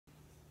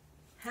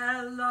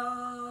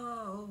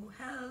Hello,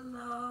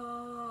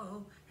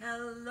 hello,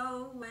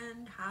 hello,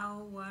 and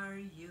how are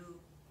you?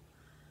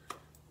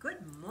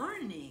 Good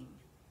morning.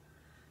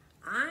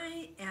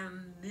 I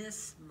am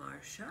Miss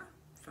Marcia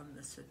from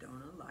the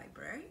Sedona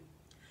Library,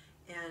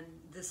 and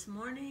this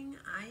morning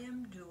I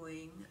am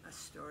doing a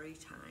story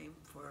time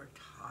for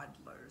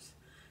toddlers,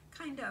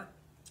 kind of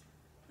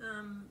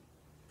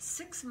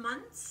 6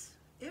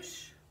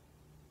 months-ish,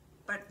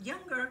 but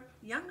younger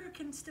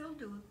can still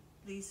do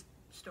these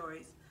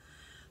stories.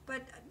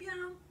 But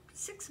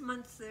 6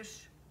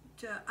 months-ish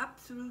to up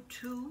through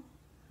 2,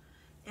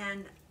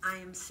 and I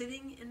am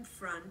sitting in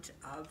front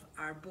of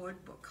our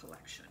board book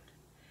collection.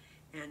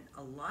 And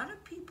a lot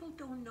of people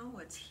don't know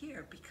it's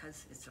here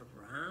because it's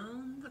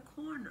around the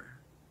corner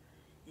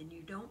and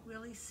you don't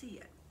really see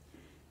it.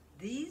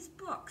 These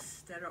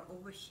books that are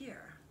over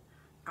here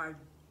are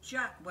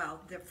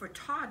they're for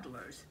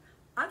toddlers.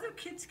 Other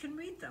kids can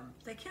read them,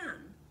 they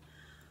can.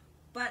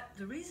 But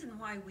the reason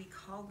why we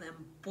call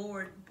them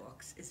board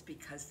books is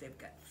because they've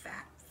got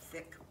fat,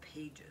 thick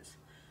pages.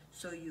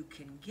 So you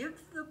can give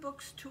the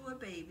books to a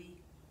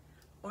baby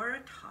or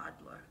a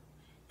toddler,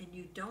 and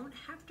you don't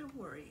have to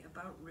worry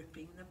about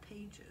ripping the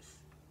pages.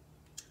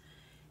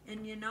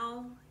 And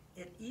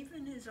it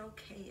even is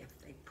okay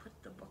if they put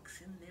the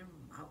books in their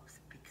mouth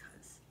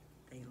because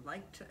they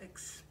like to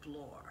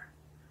explore.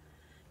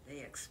 They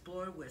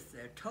explore with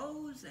their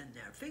toes and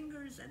their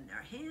fingers and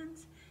their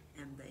hands,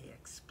 and they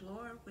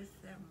explore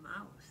with their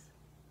mouth.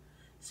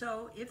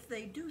 So if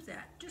they do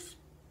that, just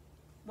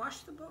wash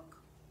the book.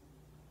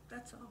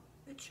 That's all.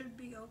 It should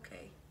be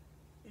okay.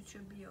 It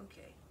should be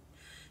okay.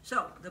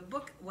 So the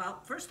book,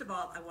 well, first of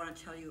all, I want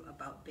to tell you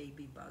about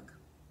Baby Bug.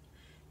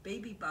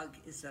 Baby Bug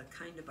is a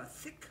kind of a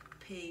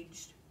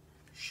thick-paged,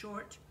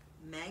 short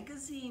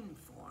magazine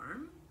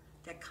form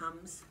that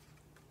comes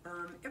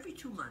every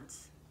 2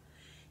 months.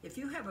 If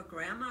you have a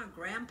grandma,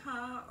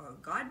 grandpa, or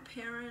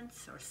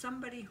godparents, or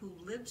somebody who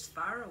lives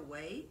far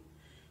away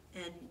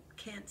and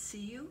can't see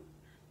you,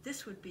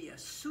 this would be a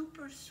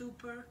super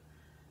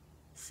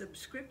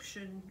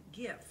subscription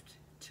gift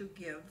to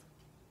give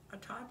a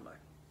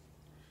toddler.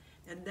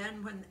 And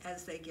then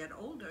as they get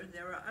older,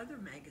 there are other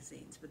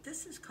magazines, but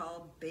this is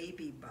called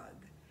Baby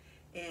Bug,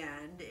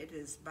 and it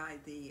is by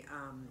the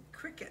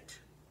Cricket.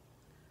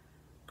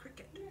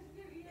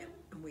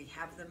 And we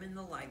have them in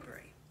the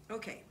library.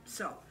 Okay,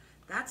 so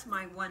that's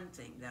my one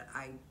thing that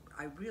I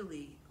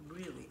really,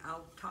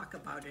 I'll talk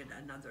about it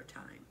another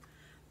time.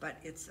 But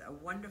it's a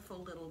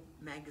wonderful little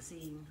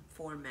magazine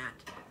format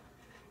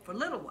for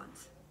little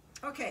ones.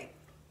 Okay,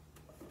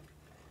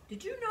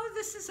 did you know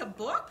this is a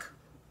book?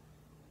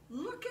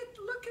 Look at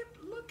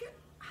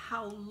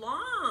how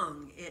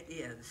long it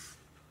is.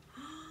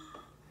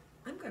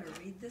 I'm going to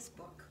read this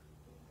book.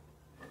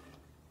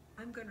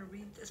 I'm going to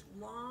read this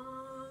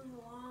long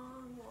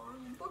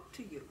book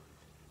to you.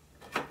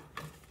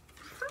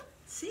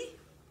 See?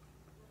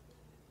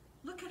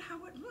 Look at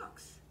how it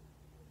looks.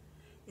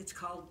 It's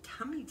called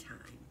Tummy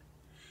Time,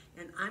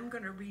 and I'm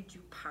going to read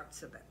you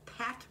parts of it.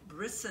 Pat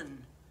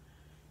Brisson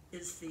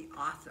is the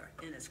author,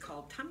 and it's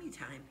called Tummy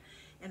Time.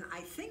 And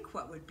I think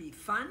what would be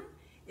fun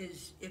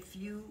is if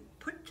you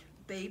put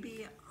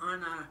baby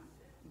on a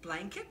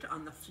blanket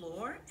on the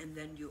floor, and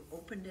then you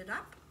opened it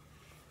up,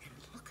 and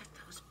look at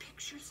those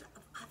pictures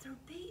of other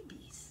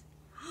babies.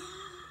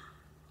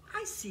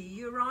 I see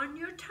you're on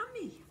your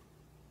tummy.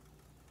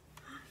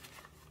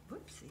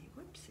 Whoopsie.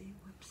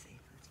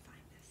 Let's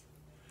find this.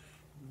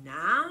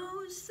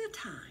 Now's the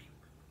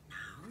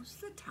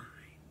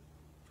time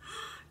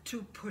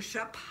to push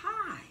up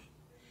high.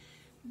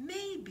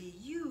 Maybe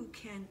you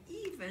can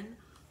even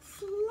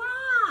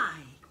fly.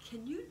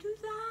 Can you do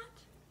that?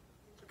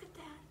 Look at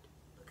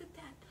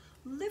that.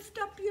 Lift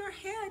up your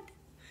head.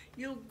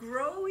 You'll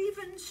grow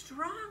even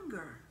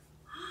stronger.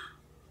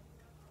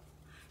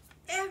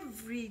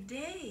 Every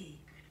day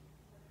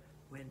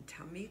when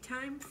Tummy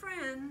Time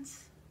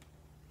friends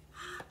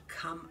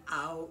come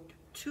out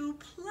to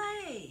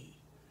play.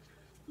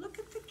 Look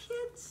at the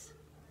kids.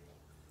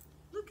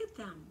 Look at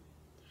them.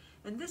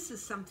 And this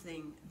is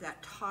something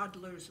that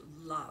toddlers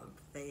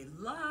love. They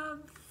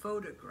love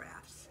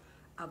photographs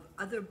of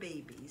other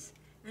babies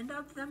and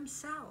of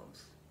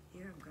themselves.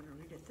 Here, I'm going to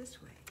read it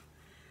this way.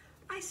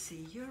 I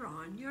see you're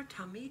on your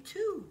tummy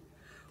too.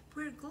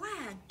 We're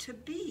glad to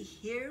be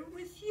here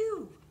with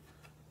you.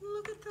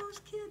 Look at those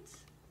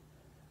kids.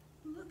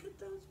 Look at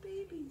those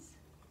babies.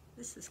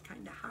 This is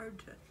kind of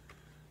hard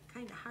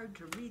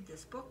to read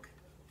this book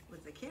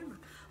with the camera.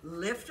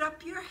 Lift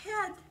up your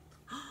head.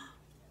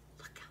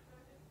 Look up.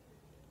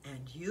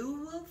 And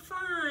you will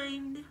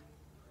find,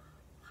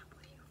 what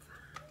will you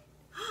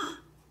find?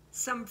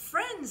 Some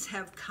friends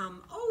have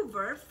come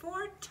over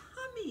for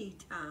tummy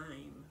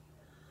time.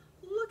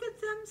 Look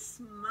at them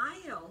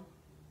smile.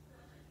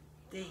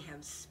 They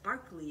have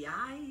sparkly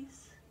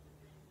eyes,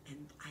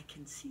 and I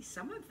can see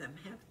some of them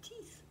have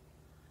teeth.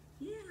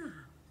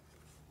 Yeah.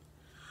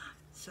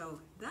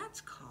 So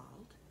that's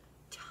called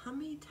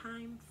Tummy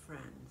Time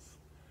Friends.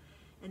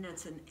 And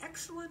it's an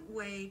excellent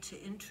way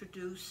to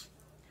introduce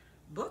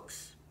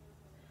books,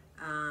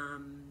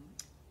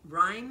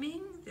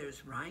 Rhyming,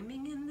 there's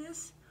rhyming in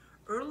this.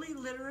 Early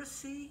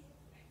literacy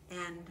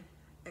and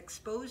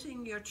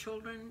exposing your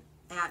children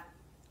at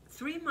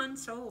 3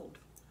 months old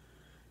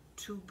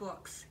to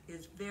books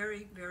is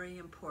very, very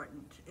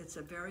important. It's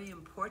a very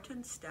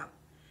important step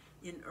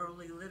in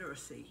early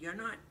literacy. You're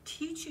not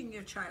teaching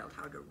your child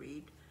how to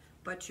read,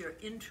 but you're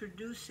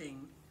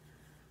introducing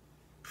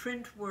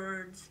print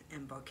words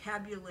and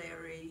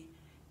vocabulary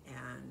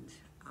and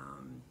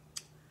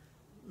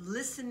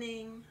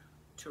listening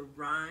to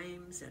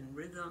rhymes and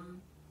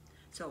rhythm.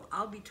 So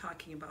I'll be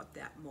talking about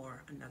that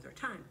more another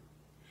time.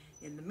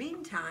 In the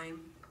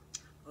meantime,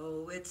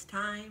 oh, it's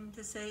time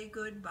to say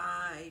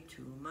goodbye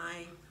to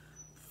my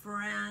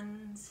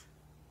friends.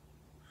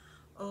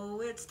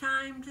 Oh, it's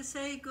time to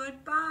say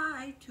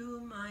goodbye to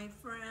my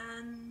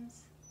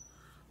friends.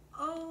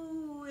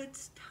 Oh,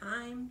 it's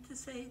time to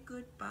say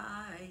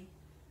goodbye.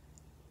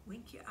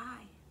 Wink your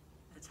eye.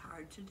 That's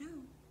hard to do.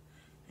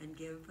 And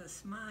give a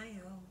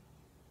smile.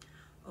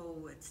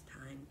 Oh, it's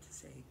time to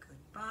say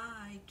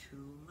goodbye to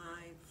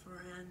my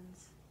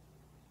friends.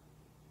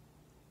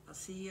 I'll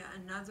see you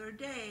another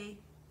day.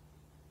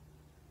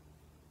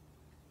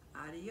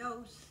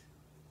 Adios.